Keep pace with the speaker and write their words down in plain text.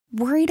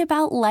Worried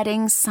about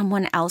letting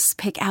someone else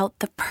pick out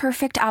the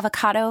perfect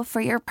avocado for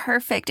your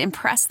perfect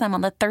impress them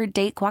on the third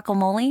date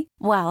guacamole?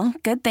 Well,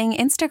 good thing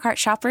Instacart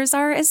shoppers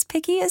are as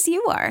picky as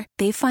you are.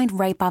 They find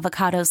ripe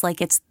avocados like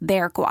it's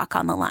their guac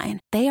on the line.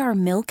 They are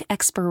milk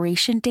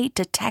expiration date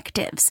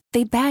detectives.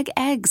 They bag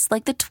eggs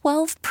like the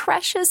 12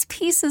 precious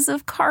pieces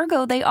of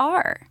cargo they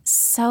are.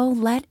 So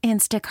let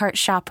Instacart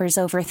shoppers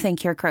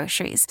overthink your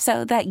groceries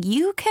so that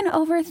you can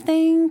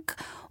overthink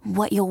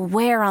what you'll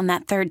wear on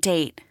that third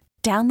date.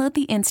 Download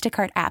the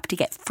Instacart app to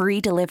get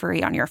free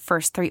delivery on your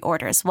first 3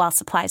 orders while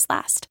supplies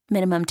last.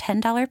 Minimum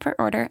 $10 per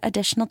order.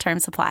 Additional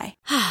terms apply.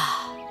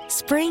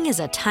 Spring is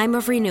a time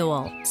of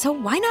renewal, so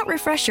why not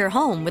refresh your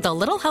home with a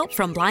little help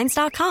from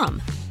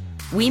Blinds.com?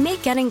 We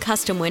make getting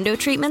custom window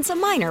treatments a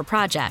minor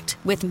project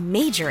with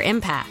major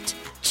impact.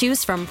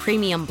 Choose from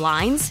premium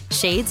blinds,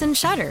 shades, and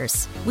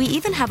shutters. We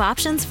even have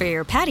options for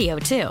your patio,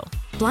 too.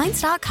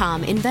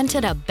 Blinds.com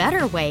invented a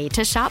better way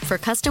to shop for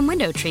custom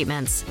window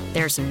treatments.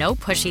 There's no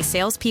pushy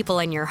salespeople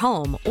in your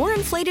home or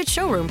inflated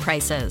showroom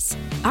prices.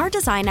 Our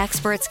design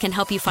experts can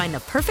help you find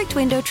the perfect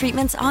window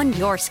treatments on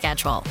your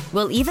schedule.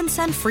 We'll even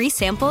send free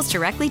samples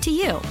directly to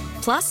you.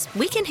 Plus,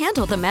 we can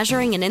handle the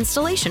measuring and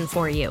installation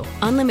for you.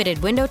 Unlimited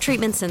window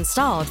treatments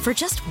installed for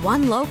just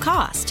one low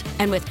cost.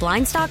 And with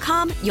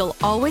Blinds.com, you'll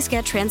always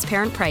get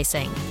transparent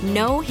pricing.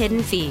 No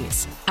hidden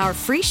fees. Our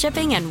free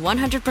shipping and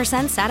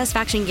 100%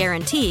 satisfaction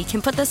guarantee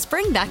can put the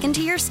spring back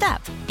into your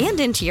step and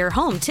into your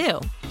home,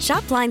 too.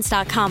 Shop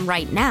Blinds.com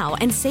right now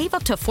and save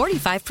up to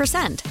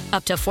 45%.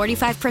 Up to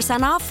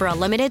 45% off for a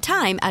limited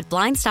time at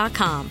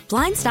Blinds.com.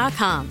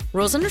 Blinds.com.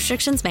 Rules and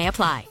restrictions may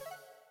apply.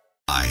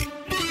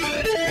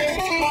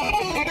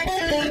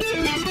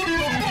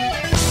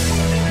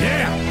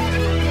 Yeah.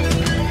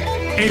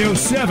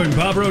 8:07,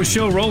 Bob Rose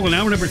Show rolling.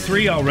 Hour number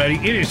 3 already.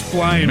 It is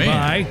flying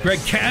by. Greg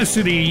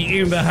Cassidy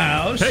in the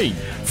house. Hey.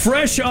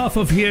 Fresh off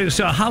of his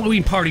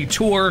Halloween party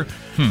tour,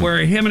 where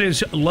him and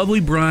his lovely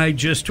bride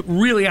just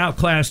really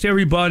outclassed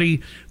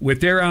everybody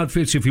with their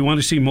outfits. If you want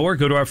to see more,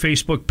 go to our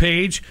Facebook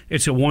page.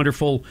 It's a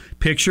wonderful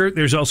picture.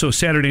 There's also a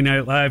Saturday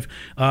Night Live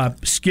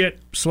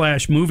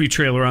skit/movie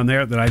trailer on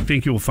there that I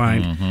think you'll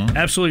find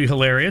absolutely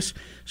hilarious.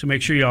 So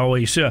make sure you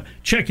always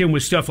check in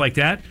with stuff like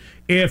that.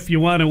 If you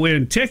want to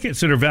win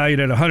tickets that are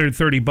valued at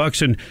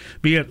 $130 and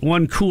be at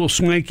one cool,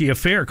 swanky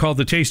affair called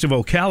the Taste of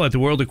Ocala at the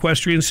World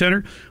Equestrian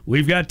Center,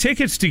 we've got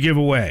tickets to give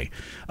away.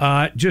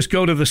 Just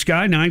go to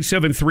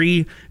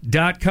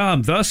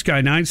thesky973.com,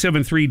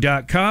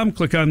 thesky973.com,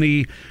 click on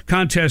the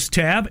contest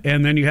tab,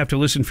 and then you have to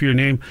listen for your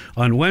name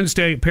on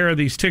Wednesday. A pair of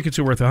these tickets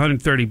are worth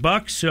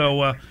 $130,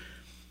 so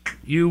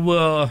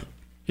you'll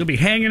be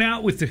hanging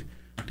out with the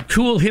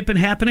cool, hip, and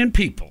happening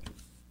people.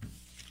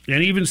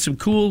 And even some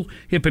cool,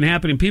 hip, and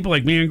happening people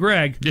like me and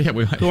Greg,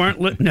 who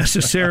aren't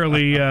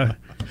necessarily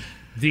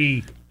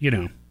the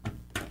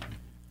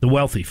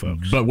wealthy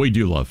folks. But we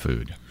do love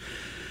food.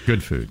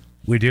 Good food.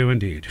 We do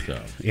indeed. So.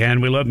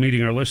 And we love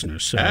meeting our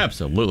listeners. So.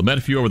 Absolutely. Met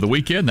a few over the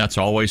weekend. That's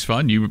always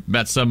fun. You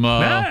met some...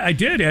 I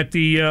did at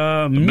the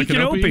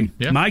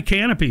Micanopy, My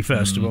Canopy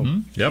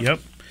Festival. Yep.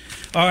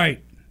 All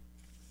right.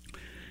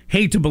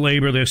 Hate to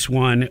belabor this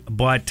one,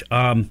 but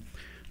the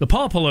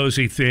Paul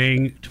Pelosi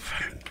thing...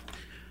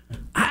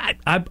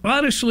 I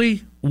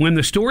honestly, when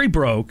the story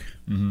broke,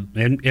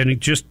 and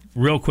just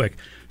real quick,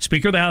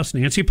 Speaker of the House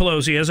Nancy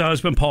Pelosi, as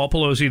husband Paul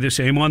Pelosi, the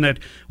same one that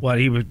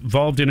he was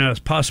involved in a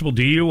possible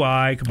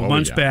DUI a couple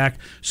months back.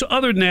 So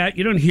other than that,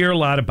 you don't hear a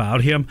lot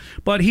about him,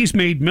 but he's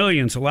made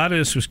millions. A lot of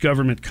this was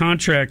government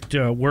contract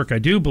work, I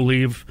do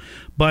believe.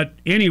 But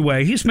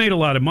anyway, he's made a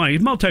lot of money.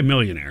 He's a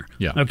multimillionaire.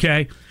 Yeah.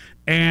 Okay.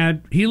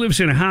 And he lives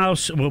in a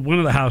house. Well, one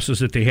of the houses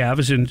that they have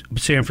is in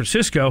San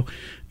Francisco.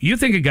 You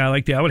think a guy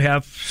like that would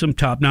have some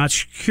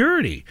top-notch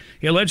security.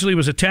 He allegedly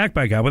was attacked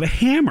by a guy with a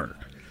hammer.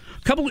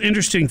 A couple of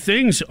interesting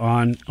things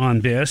on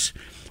this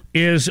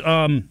is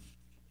the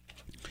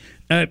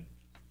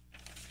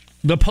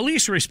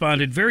police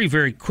responded very,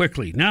 very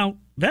quickly. Now,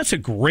 that's a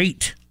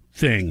great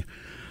thing.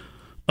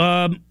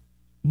 But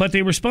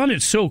they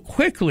responded so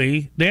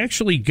quickly, they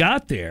actually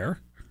got there.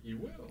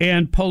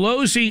 And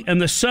Pelosi and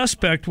the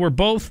suspect were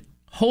both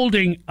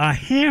holding a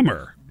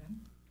hammer.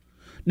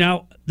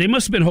 Now, they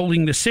must have been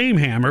holding the same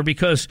hammer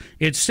because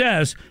it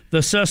says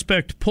the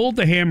suspect pulled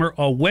the hammer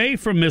away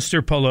from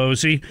Mr.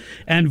 Pelosi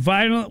and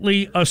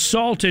violently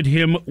assaulted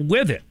him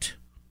with it.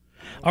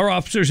 Our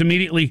officers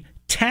immediately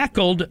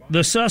tackled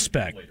the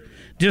suspect,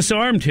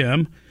 disarmed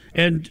him,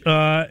 and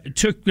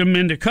took him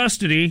into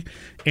custody,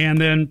 and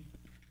then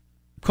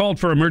called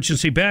for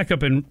emergency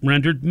backup and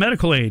rendered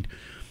medical aid.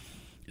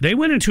 They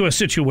went into a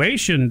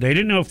situation, they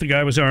didn't know if the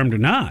guy was armed or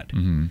not.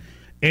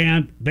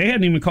 And they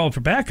hadn't even called for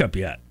backup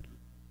yet.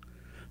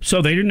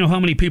 So they didn't know how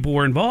many people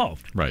were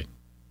involved. Right.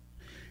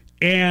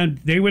 And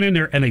they went in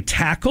there and they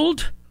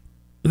tackled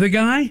the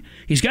guy.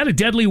 He's got a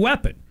deadly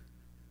weapon.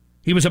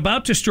 He was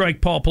about to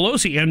strike Paul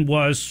Pelosi and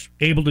was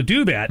able to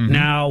do that.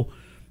 Now,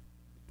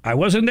 I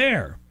wasn't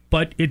there,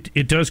 but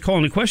it does call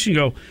into question,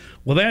 go,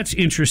 well, that's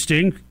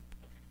interesting.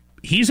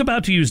 He's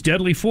about to use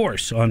deadly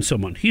force on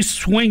someone. He's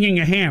swinging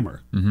a hammer.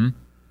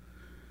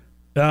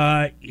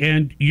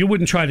 and you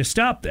wouldn't try to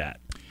stop that.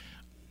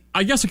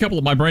 I guess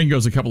my brain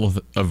goes a couple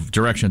of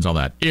directions on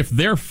that. If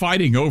they're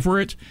fighting over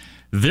it,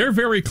 they're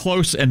very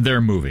close and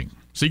they're moving.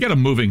 So you got a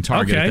moving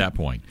target at that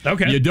point.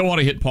 Okay. You don't want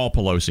to hit Paul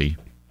Pelosi.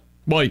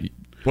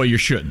 Well, you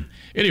shouldn't.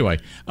 Anyway,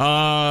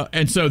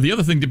 and so the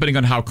other thing, depending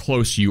on how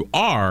close you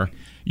are,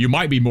 you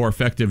might be more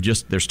effective.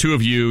 Just there's two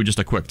of you, just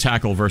a quick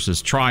tackle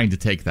versus trying to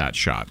take that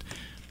shot.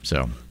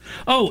 So.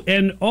 Oh,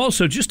 and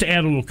also just to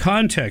add a little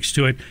context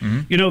to it,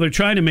 they're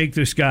trying to make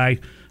this guy.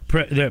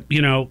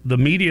 The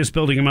media is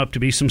building him up to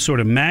be some sort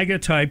of MAGA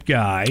type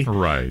guy,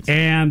 right?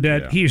 And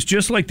that he's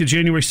just like the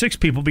January 6th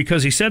people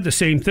because he said the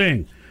same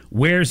thing.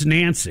 Where's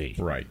Nancy?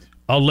 Right.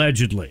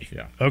 Allegedly.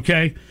 Yeah.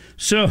 Okay.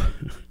 So,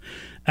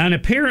 and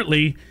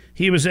apparently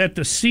he was at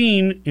the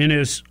scene in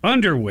his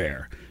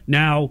underwear.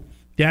 Now,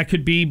 that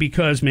could be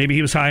because maybe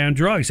he was high on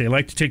drugs. They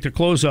like to take their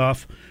clothes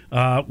off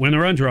when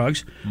they're on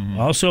drugs. Mm-hmm.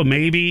 Also,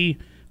 maybe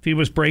if he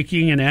was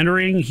breaking and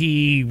entering,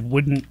 he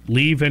wouldn't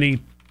leave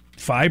any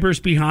fibers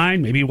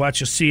behind. Maybe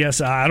watch a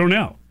CSI. I don't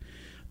know.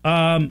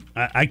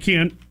 I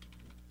can't,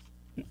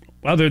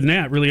 other than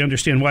that, really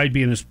understand why he'd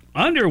be in his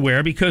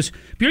underwear, because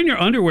if you're in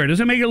your underwear, does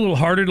it make it a little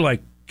harder to,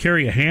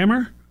 carry a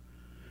hammer?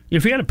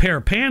 If you had a pair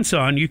of pants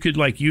on, you could,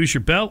 use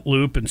your belt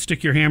loop and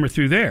stick your hammer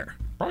through there.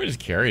 Probably just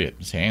carry it in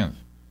his hands.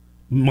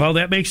 Well,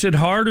 that makes it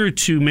harder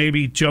to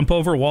maybe jump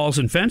over walls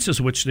and fences,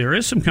 which there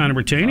is some kind of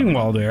retaining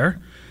wall there.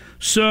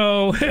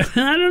 So,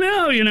 I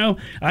don't know,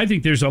 I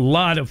think there's a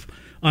lot of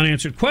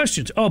unanswered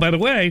questions. Oh, by the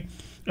way,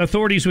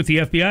 authorities with the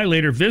FBI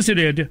later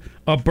visited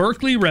a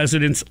Berkeley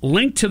residence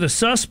linked to the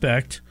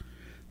suspect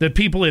that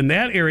people in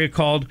that area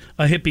called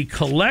a hippie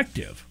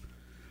collective.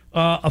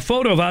 A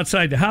photo of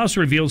outside the house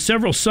revealed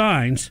several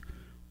signs,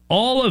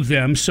 all of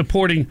them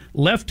supporting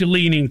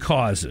left-leaning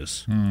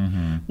causes,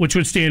 which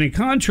would stand in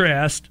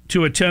contrast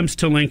to attempts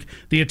to link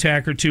the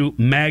attacker to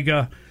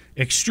MAGA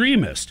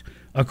extremists.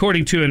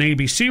 According to an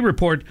ABC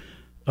report,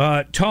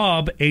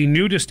 Taub, a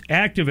nudist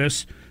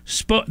activist,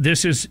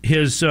 this is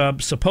his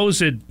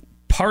supposed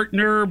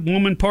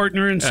woman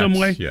partner in some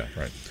way,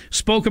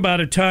 spoke about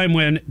a time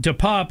when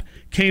DePop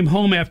came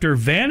home after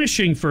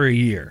vanishing for a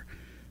year,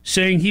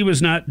 saying he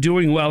was not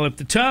doing well at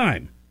the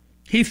time.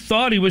 He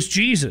thought he was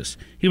Jesus.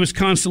 He was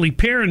constantly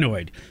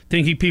paranoid,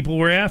 thinking people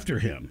were after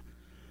him,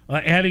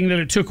 adding that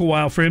it took a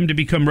while for him to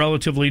become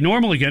relatively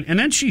normal again. And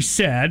then she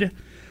said,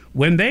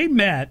 when they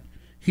met,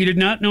 he did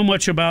not know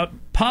much about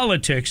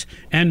politics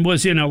and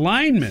was in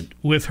alignment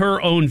with her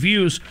own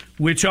views,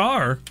 which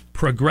are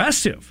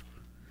progressive.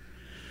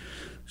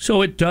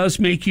 So it does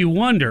make you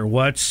wonder,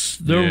 what's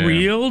the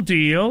real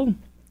deal?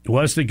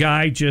 Was the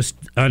guy just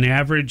an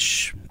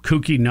average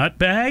kooky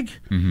nutbag?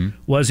 Mm-hmm.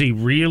 Was he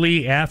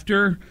really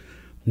after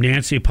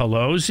Nancy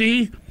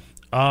Pelosi?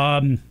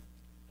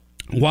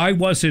 Why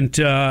wasn't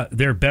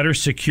there better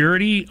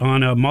security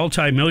on a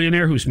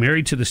multimillionaire who's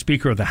married to the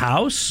Speaker of the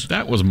House?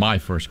 That was my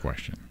first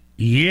question.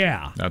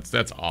 Yeah.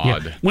 That's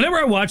odd. Yeah. Whenever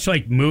I watch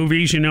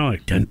movies,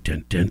 dun, dun,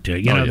 dun,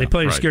 dun, they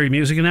play scary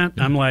music in that,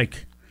 I'm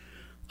like,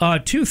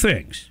 two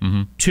things.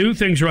 Mm-hmm. Two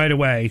things right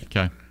away.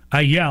 Okay. I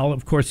yell.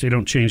 Of course, they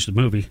don't change the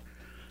movie.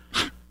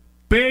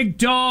 Big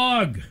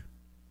dog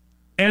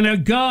and a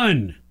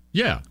gun.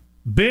 Yeah.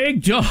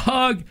 Big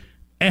dog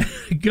and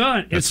a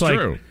gun. That's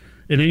true.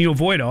 And then you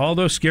avoid all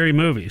those scary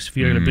movies if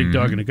you had a big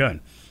dog and a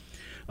gun.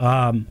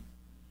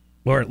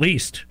 Or at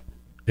least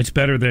it's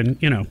better than,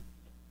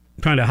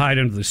 trying to hide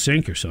under the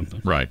sink or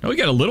something. Right. Now, we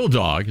got a little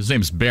dog. His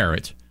name's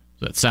Barrett.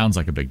 That sounds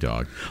like a big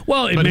dog.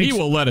 Well, he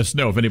will let us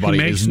know if anybody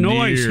is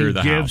near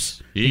the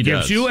house. He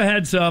gives you a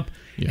heads up,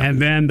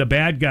 and then the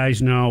bad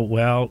guys know,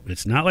 well,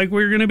 it's not like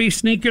we're going to be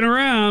sneaking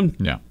around.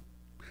 Yeah.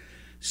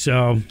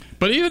 So,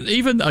 but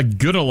even a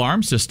good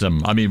alarm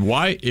system, I mean,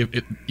 why,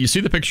 if you see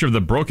the picture of the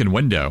broken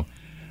window,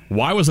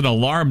 why was an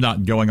alarm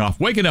not going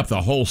off, waking up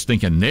the whole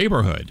stinking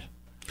neighborhood?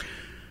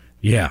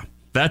 Yeah.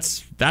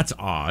 That's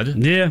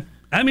odd. Yeah.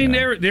 I mean,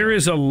 there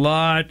is a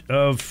lot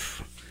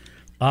of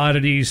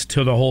oddities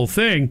to the whole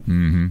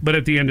thing, but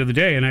at the end of the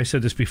day, and I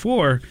said this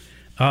before,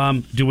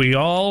 do we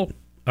all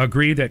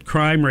agree that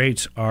crime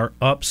rates are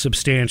up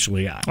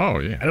substantially? Oh,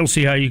 yeah. I don't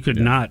see how you could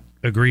not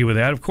agree with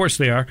that. Of course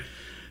they are.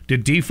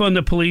 Did defund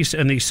the police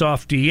and the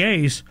soft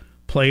DAs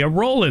play a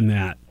role in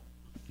that?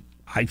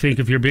 I think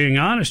if you're being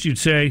honest, you'd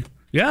say,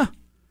 yeah,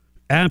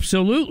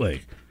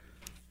 absolutely.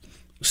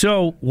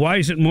 So why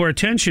isn't more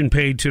attention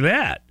paid to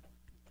that?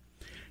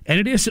 And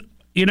it is,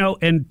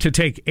 and to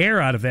take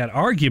air out of that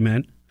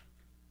argument,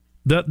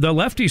 the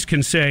lefties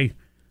can say,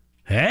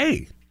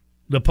 hey,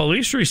 the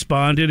police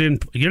responded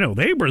and,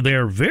 they were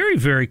there very,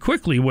 very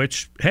quickly,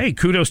 which, hey,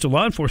 kudos to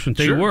law enforcement.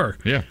 They were.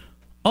 Yeah.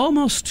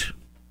 Almost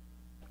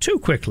too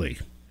quickly.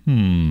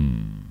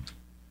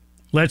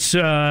 Let's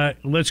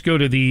go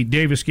to the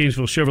Davis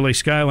Gainesville Chevrolet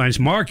Skylines.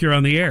 Mark, you're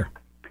on the air.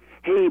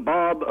 Hey,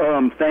 Bob.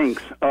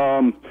 Thanks.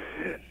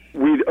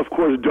 we, of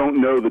course,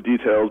 don't know the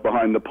details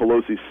behind the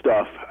Pelosi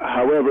stuff.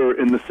 However,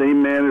 in the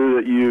same manner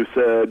that you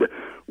said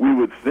we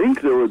would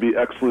think there would be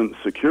excellent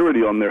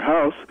security on their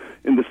house,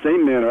 in the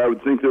same manner I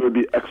would think there would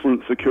be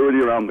excellent security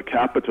around the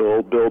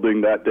Capitol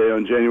building that day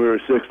on January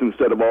 6th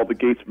instead of all the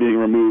gates being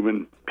removed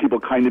and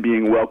people kind of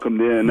being welcomed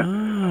in.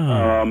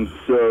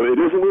 So it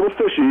is a little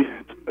fishy.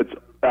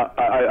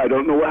 I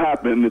don't know what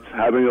happened. It's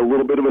having a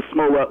little bit of a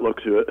Smollett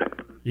look to it.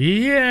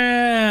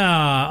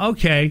 Yeah,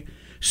 okay.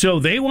 So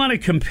they want to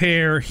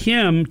compare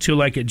him to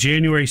like a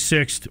January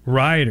 6th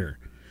rioter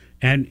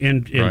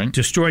and right.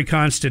 destroy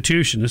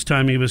Constitution. This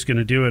time he was going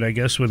to do it, I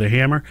guess, with a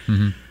hammer.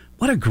 Mm-hmm.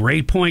 What a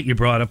great point you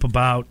brought up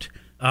about,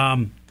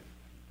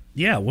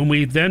 when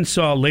we then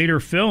saw later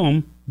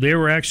film, they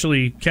were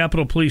actually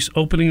Capitol Police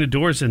opening the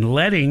doors and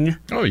letting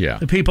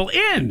the people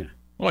in.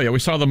 Oh, yeah, we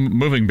saw them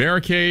moving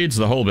barricades,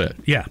 the whole bit.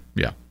 Yeah.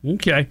 Yeah.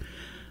 Okay.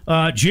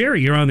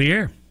 Jerry, you're on the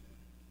air.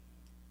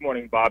 Good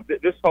morning, Bob.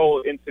 This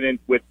whole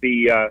incident with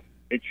the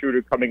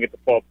intruder coming into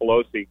Paul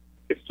Pelosi,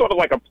 it's sort of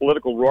like a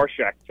political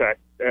Rorschach test.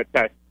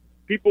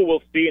 People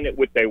will see in it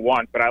what they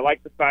want, but I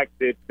like the fact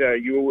that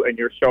you and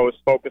your show is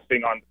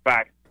focusing on the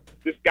fact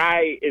this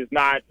guy is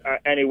not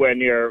anywhere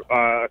near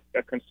a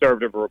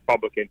conservative or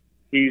Republican.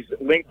 He's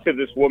linked to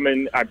this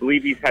woman. I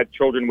believe he's had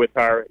children with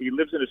her. He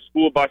lives in a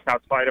school bus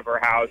outside of her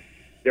house.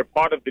 They're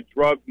part of the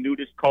drug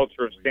nudist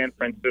culture of San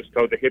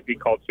Francisco, the hippie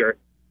culture.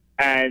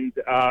 And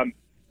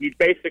he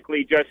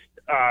basically just,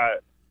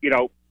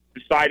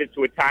 decided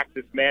to attack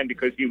this man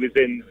because he was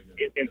in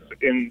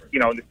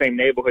the same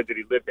neighborhood that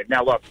he lived in.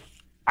 Now, look,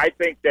 I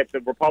think that the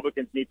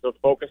Republicans need to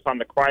focus on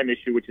the crime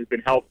issue, which has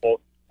been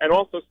helpful, and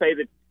also say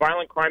that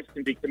violent crimes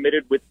can be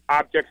committed with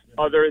objects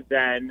other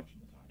than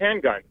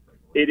handguns.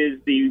 It is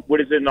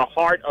what is in the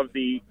heart of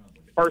the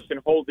person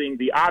holding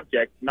the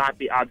object, not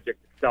the object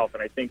itself.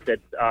 And I think that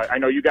I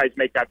know you guys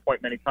make that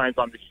point many times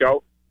on the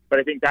show, but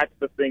I think that's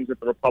the things that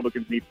the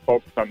Republicans need to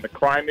focus on: the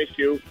crime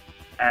issue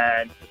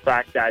and the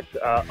fact that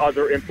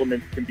other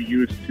implements can be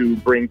used to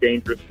bring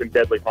dangerous and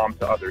deadly harm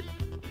to others.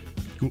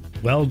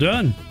 Well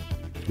done.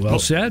 Well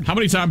said. How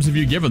many times have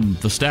you given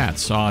the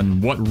stats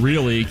on what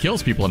really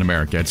kills people in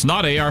America? It's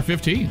not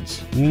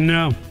AR-15s.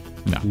 No,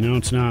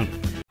 it's not.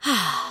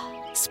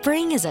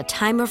 Spring is a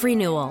time of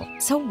renewal,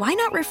 so why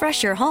not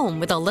refresh your home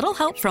with a little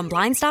help from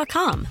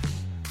Blinds.com?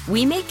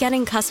 We make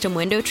getting custom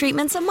window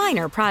treatments a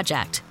minor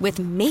project with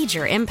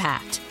major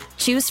impact.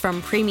 Choose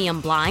from premium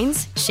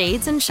blinds,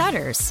 shades, and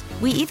shutters.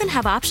 We even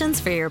have options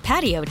for your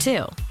patio,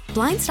 too.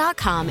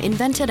 Blinds.com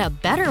invented a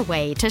better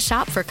way to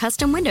shop for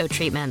custom window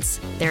treatments.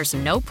 There's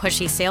no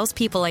pushy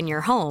salespeople in your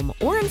home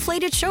or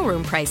inflated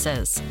showroom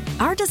prices.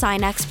 Our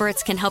design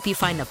experts can help you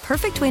find the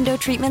perfect window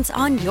treatments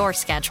on your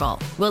schedule.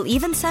 We'll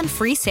even send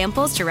free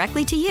samples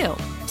directly to you.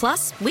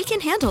 Plus, we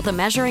can handle the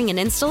measuring and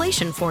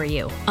installation for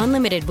you.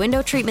 Unlimited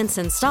window treatments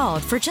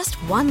installed for just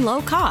one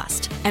low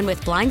cost. And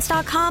with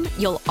Blinds.com,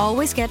 you'll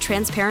always get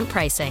transparent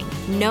pricing.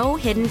 No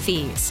hidden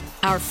fees.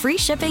 Our free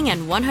shipping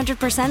and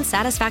 100%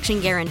 satisfaction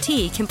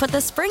guarantee can put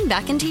the spring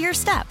back into your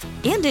step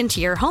and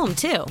into your home,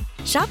 too.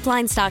 Shop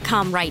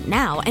Blinds.com right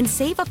now and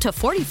save up to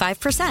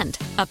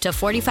 45%. Up to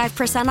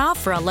 45%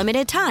 off for a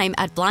limited time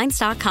at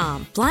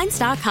Blinds.com.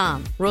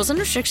 Blinds.com. Rules and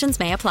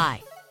restrictions may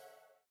apply.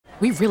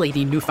 We really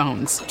need new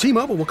phones.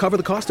 T-Mobile will cover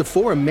the cost of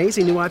 4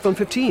 amazing new iPhone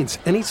 15s,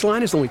 and each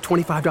line is only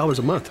 $25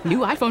 a month. New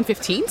iPhone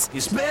 15s?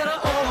 It's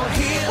better over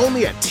here.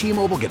 Only at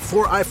T-Mobile, get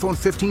 4 iPhone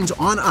 15s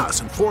on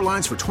us and 4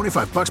 lines for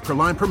 $25 per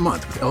line per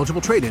month with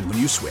eligible trade-in when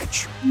you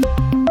switch.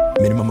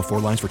 Minimum of 4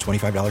 lines for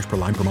 $25 per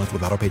line per month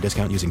with autopay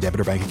discount using debit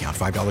or bank account.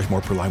 $5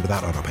 more per line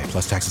without autopay,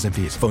 plus taxes and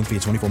fees. Phone fee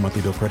at 24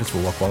 monthly bill credits for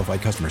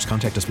well-qualified customers.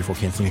 Contact us before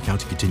canceling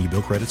account to continue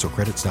bill credits or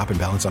credit stop and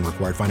balance on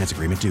required finance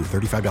agreement due.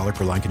 $35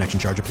 per line connection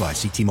charge applies.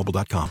 See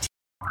T-Mobile.com.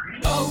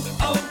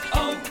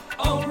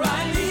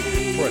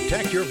 O'Reilly.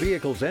 Protect your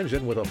vehicle's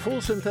engine with a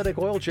full synthetic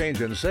oil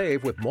change and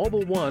save with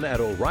Mobil 1 at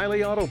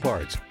O'Reilly Auto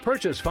Parts.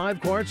 Purchase 5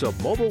 quarts of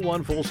Mobil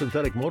 1 full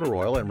synthetic motor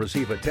oil and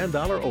receive a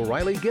 $10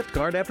 O'Reilly gift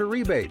card after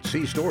rebate.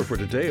 See store for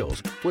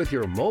details. With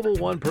your Mobil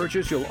 1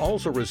 purchase, you'll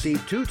also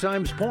receive 2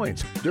 times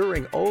points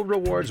during O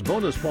Rewards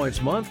Bonus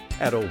Points Month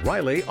at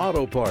O'Reilly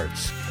Auto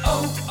Parts.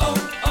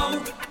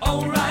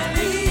 O'Reilly.